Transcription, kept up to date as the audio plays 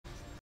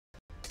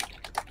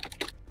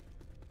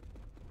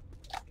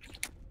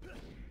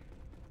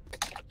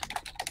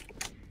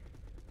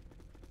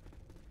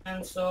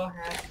I'm so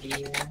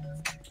happy.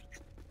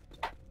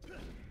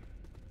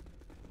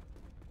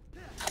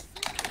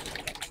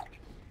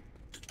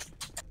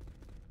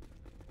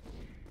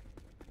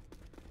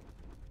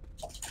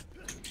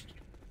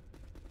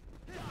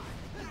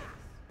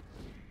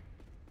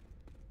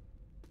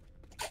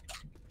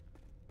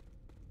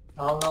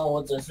好，那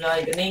我只需要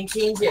一个拎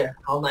清姐。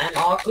好，I'm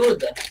all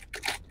good。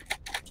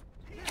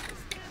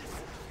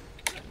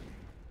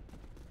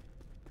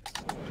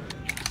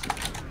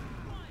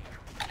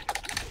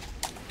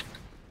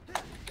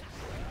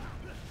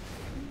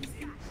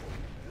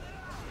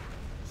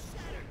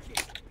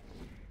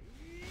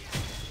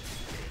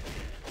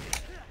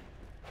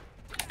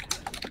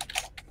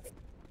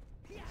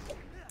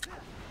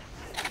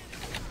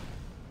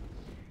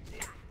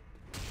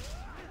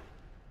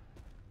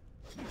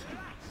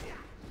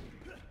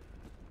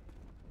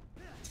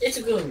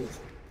这个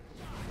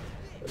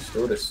Let's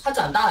do this. 他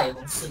长大了以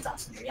后是长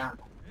什么样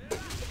的？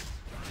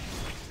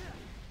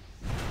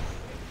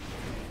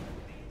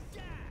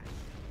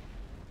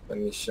 Let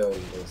me show you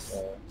this.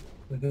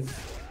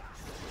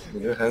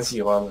 你会很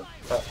喜欢的。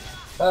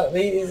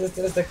This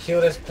is the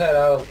cutest pet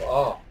out of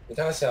all. 你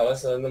看他小的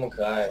时候那么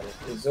可爱，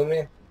你 zoom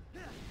in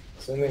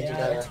去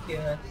看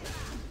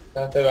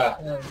看，对吧？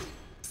嗯。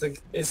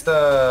It's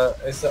the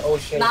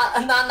ocean. Not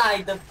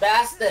the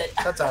best.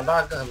 他长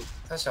大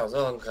他小时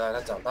候很可爱，他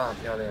长大很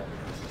漂亮。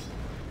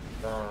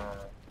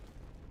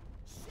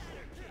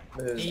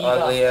This is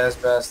ugly as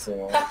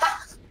bastard.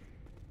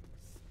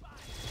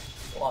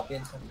 哇，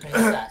变成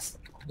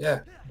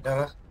princess。Yeah， 你看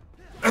他，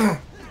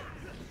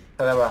看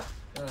到吧？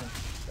嗯。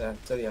对，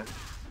这里啊。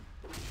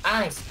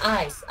Eyes.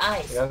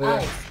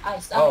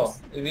 Oh,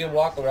 if you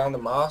walk around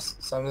the mouse,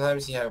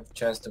 sometimes you have a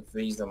chance to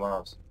freeze the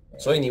mouse.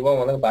 所以你问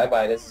我那个白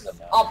白的是什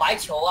么？哦，白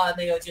球啊，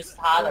那个就是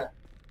他的。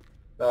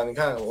你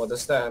看我的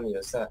stat 和你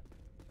的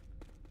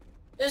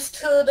stat。It's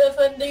two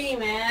different things,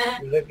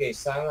 man. 你的给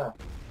3啊。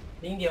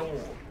0.5。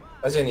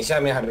而且你下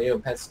面还没有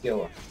pet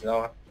skill 啊，知道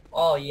吗？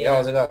哦，耶。然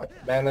后这个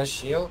mana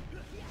shield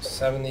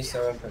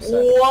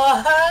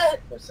 77%。What?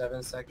 For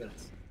 7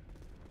 seconds.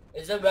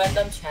 Is it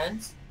random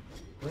chance?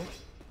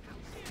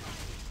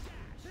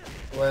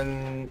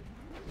 When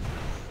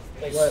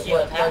like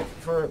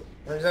for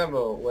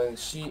example, when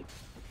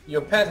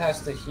your pet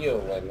has to heal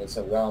when it's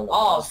around.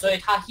 哦，所以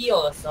他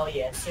heal 的时候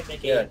也是被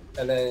给。Yeah,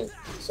 and then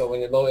so when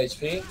you're low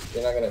HP,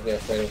 you're not gonna be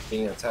afraid of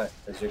being attacked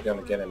because you're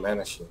gonna get a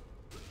mana shield.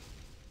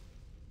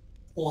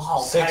 我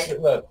好开。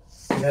 Look,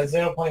 it has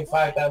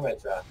 0.5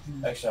 damage 啊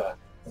 ，extra，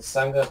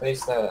 3个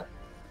base stat，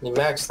 你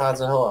max 它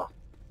之后啊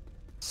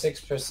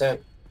 ，6%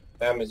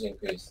 damage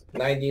increase,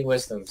 90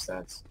 wisdom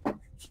stats.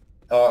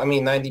 I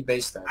mean 90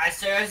 base stats. I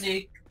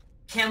seriously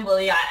can't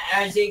believe I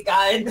actually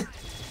got it.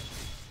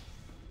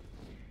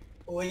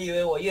 我以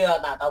为我又要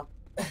拿到。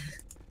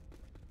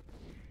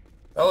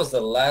That was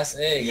the last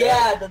egg.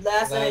 Yeah, the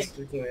last egg.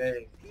 Freaking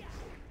egg.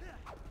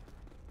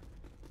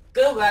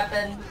 Good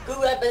weapon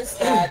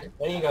stat.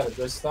 Then you got a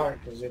good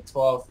start because you're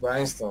 12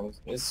 rhinestones.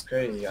 It's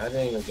crazy. I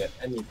didn't even get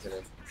any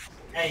today.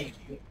 Hey,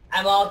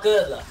 I'm all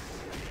good 了。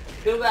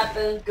Good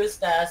weapon, good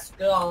stats,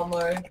 good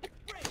armor,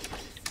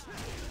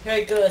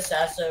 very good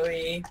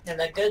accessory,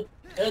 and a good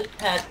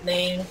pet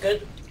name,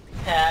 good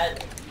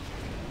pet,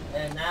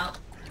 and now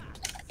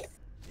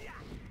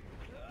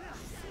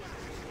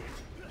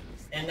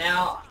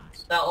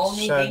the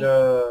only 下 thing.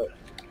 个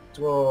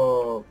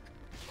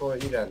过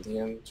1-2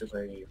天就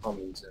可以换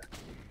名字，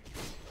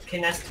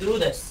 Okay, let's do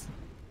this.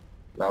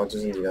 然后就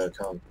是你的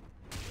account。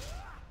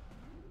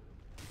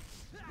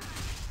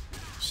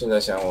现在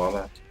想玩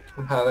了，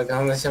妈的，刚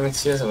刚在下面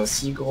切什么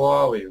西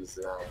瓜，我也不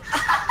知道。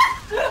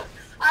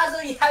他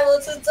说你害我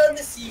吃真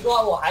的西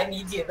瓜，我还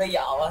理解得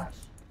了啊。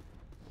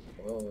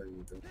哦，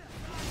你的。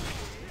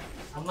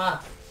好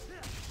嘛，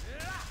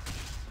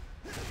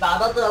打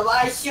到这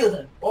把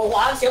shoot， 我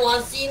完全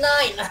玩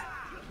C9 了。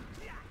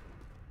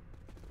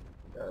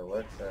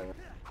我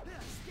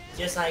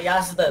就像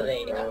亚视的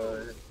那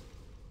个。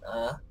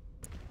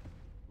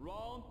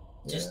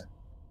就是。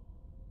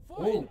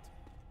哦。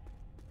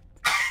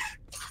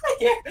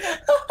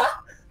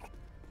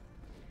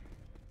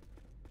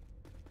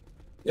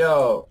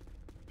Yo.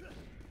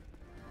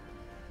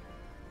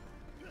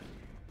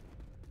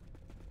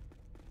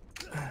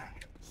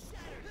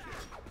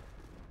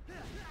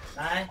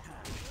 来，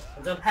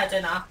我这个派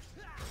在哪？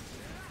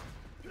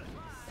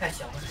太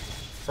小了。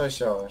太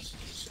小了，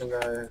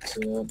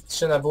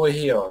现在不会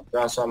heal， 不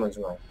要刷门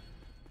出来。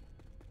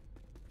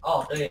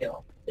哦，对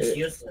哦 ，it's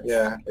useless.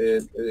 Yeah,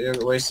 it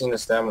wasting the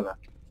stamina.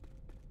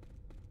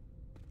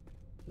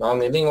 然后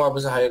你另外不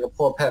是还有一个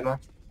破 pet 吗？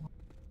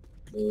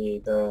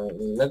你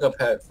那个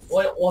pet，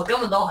 我根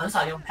本都很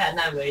少用 pet，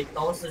 那为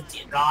都是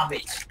捡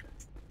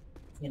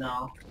garbage，you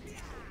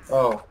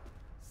know。Oh,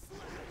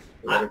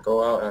 you gotta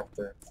go out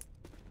after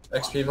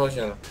XP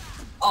potion.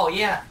 Oh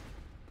yeah。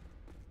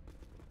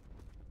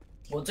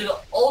我这个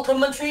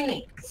ultimate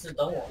training 是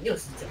等我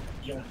60整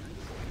用。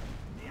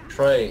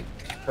Pray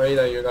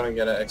that you're gonna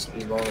get an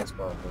XP bonus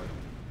bar.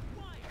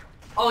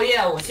 Oh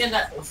yeah，我现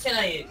在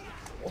也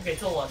我给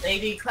做我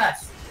daily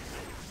quest。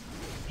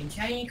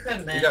Enchant You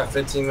equipment. got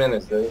 15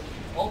 minutes, dude.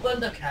 Open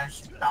the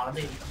cache. 打完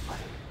这个赶快。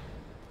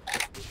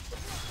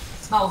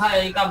那我还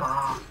有一干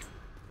嘛？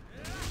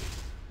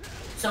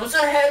什么是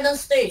Hidden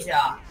Stage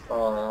啊？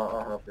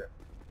好，不要。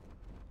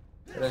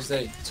但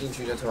是进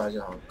去就出来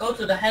就好了。Go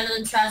to the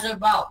Hidden Treasure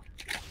Vault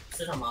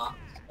是什么？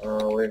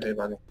我也可以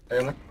把你。还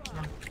有吗？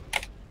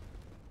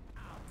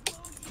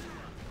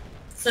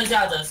剩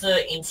下的是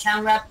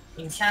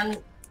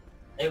Enchant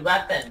a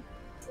Weapon，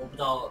 我不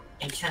知道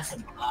Enchant 什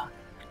么啊。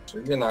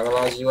随便拿个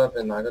垃圾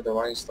weapon，拿个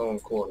Divine Stone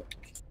过了。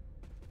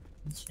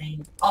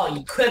哦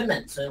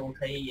 ，Equipment， 所以我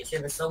可以也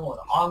是升我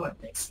的 Armor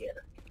那些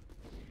的。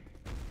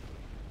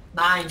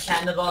拿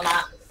Enchantable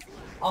拿，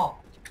哦。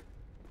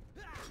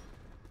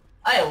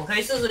哎，我可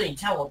以试试你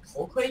看我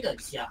头盔等一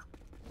下。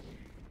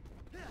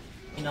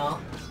You know？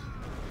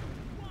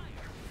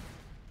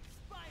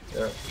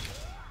 Yeah.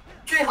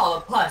 最好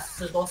的 Plus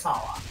是多少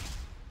啊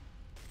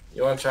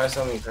You wanna try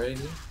something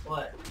crazy?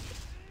 What?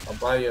 I'll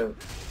buy you.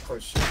 Oh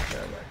shit,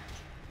 never mind.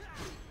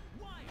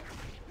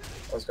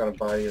 I was gonna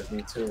buy you a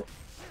V2.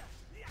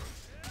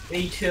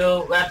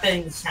 V2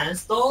 Weapon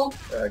Enchantable?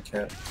 I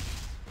can't.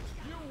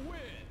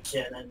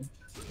 Shit, then.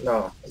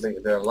 No, I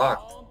think they're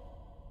locked.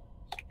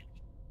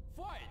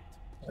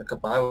 I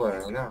could buy one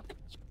right now.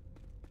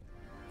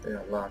 They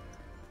are locked.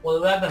 我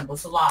的 Weapon 不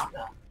是 lock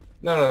的。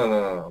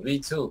No.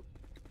 V2.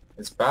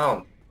 It's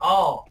bound.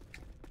 Oh.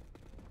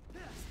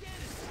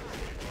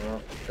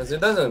 Because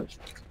it doesn't.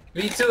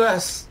 V2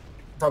 has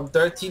from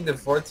 13 to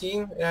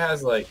 14. It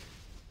has like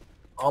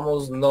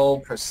almost no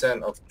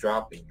 % of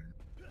dropping.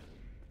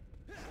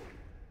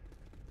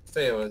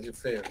 Fail 了就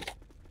fail 了，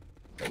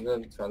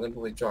反正不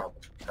会 drop，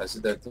 还是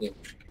在定。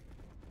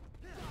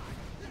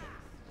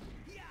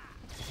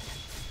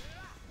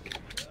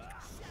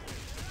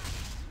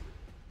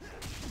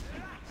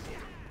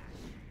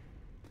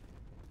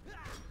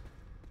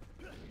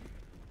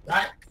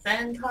来，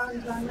翻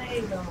看看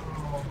那个。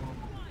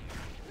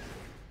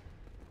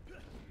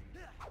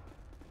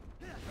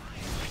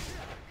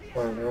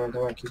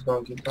Come on, keep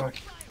going.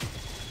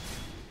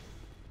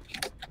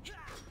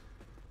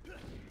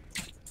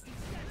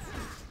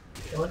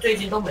 我最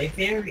近都没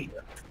Fairy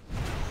了。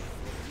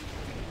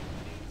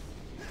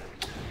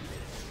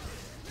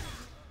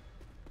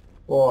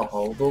哇，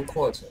好多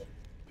扩程。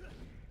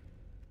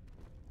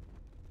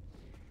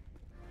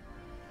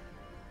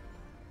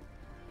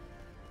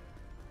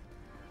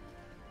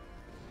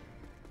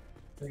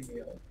对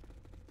呀。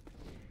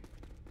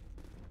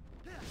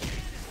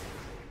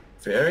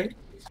Fairy?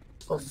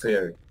 What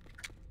fairy?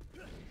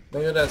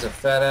 Maybe that's a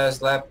fat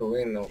ass lap, but we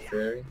ain't no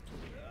fairy.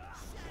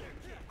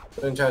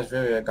 不能 charge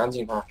fairy， 赶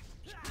紧跑！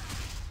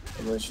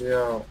我们需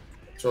要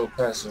做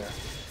快事。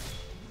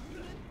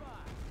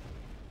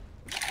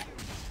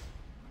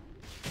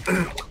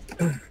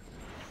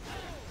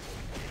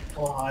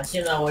哇，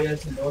现在我有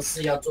挺多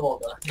事要做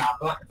的，拿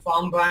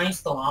From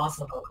Brainstorm 然后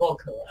是和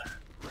book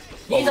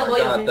你怎么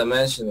有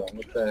Dimensional?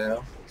 What the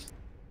hell?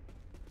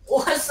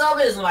 What's up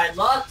is my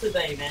luck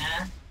today,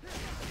 man?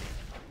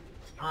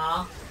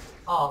 啊？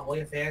哦，我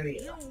有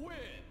Fairy 了。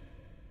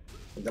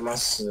你他妈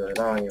死了，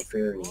当然有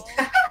fairy。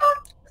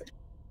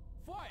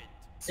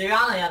谁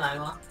让人家来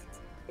吗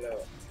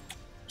No,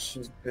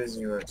 she's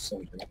busy or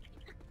something.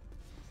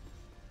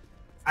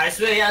 I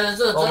swear 要是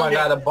这 Oh my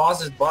god, the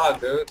boss is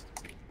bugged, dude.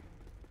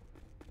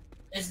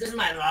 Is this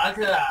my luck?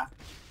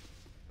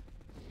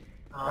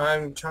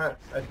 I'm trying.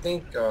 I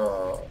think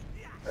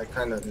I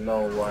kind of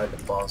know why the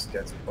boss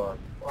gets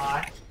bugged.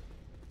 Why?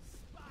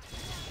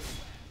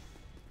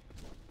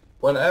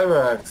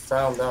 Whenever I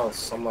found out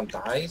someone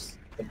dies,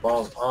 the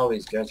boss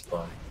always gets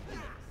bugged.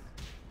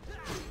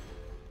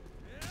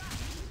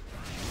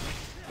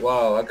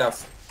 Wow, I got.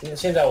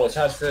 现在我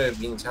下去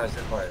比你下去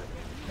快了。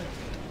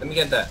Let me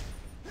get that.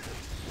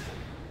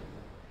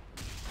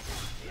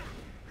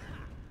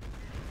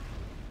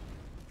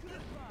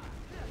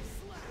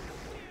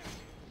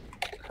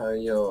 还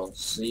有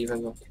11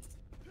分钟。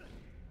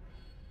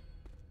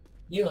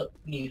你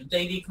的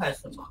daily 快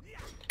什么？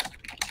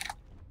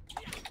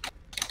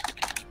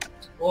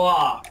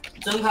哇，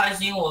真开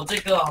心！我这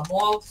个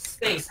more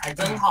space 还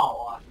真好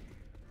啊。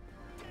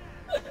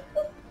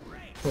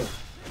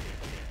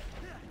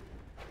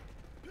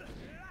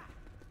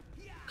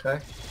Okay.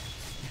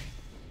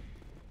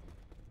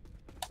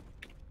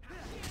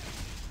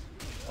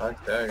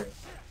 Okay.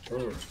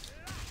 Ooh.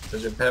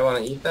 Does your pet want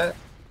to eat that?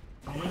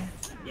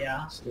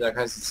 Yeah. 现在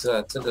开始吃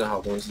了，这个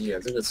好东西耶，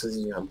这个吃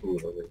进去很补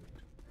的。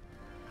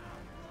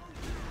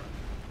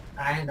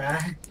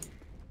来，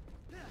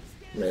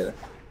没了。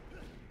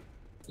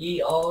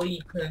EO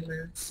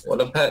equipment。我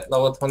的 pet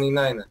level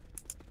 29呢。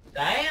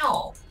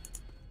Damn。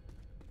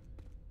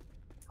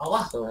好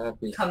吧， So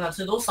happy. 看看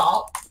吃多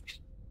少。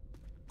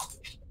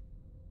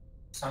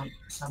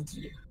3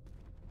级。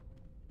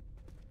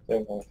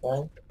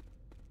7.5。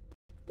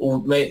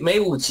每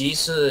5级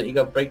是一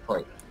个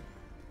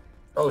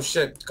breakpoint。Oh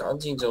shit！ 赶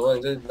紧走啊！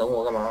你这等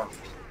我干嘛？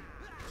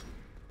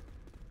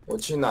我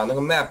去拿那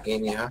个 map 给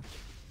你啊。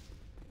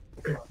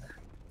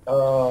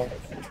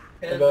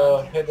那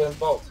个 hidden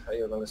vault， 还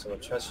有那个什么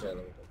treasure 那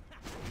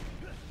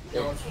个。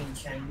然后去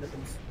抢一个东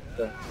西。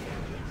对。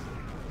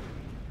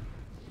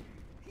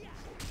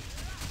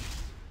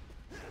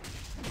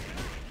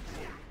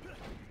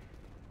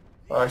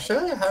I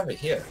should have it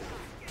here.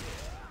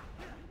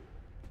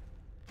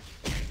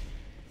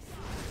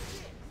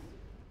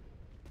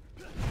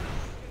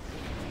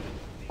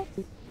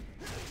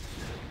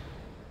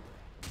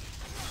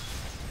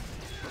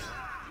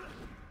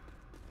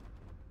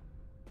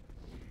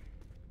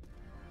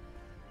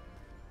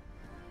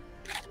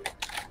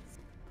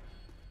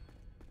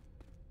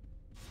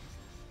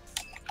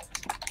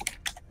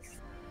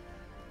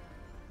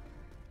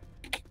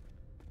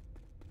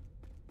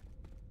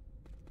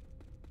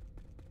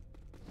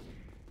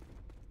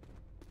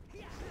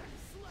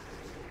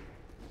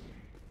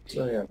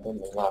 这样都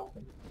能拉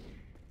分，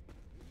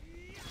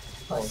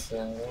好香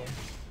哦！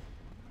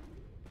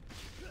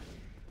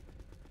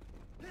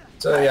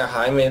这样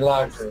还没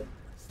拉分，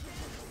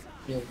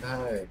变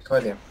态！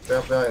快点，不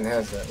要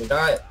enhance，你大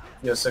概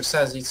有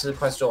success 一次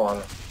快做完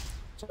了，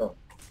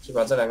就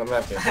把这2个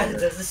map 给放了。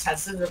这是想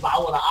试着把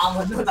我的阿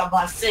文弄到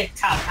把 sick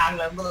看他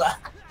能不能。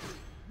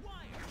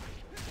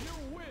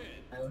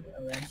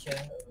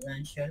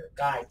完全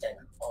盖在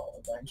哦，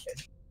完全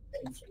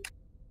等级。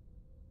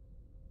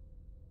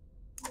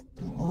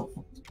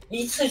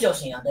一次就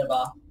行了，对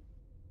吧？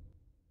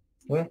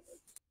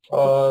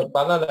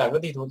把那2个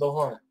地图都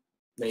换了，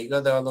每一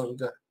个都要弄一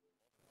个。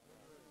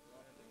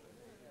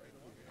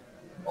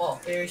哦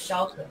 ，very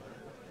shelter。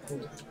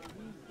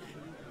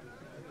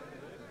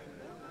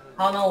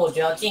好，那我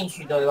就要进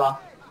去，对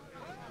吧？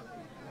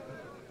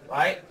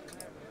来。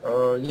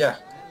yeah，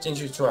 进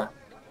去出来。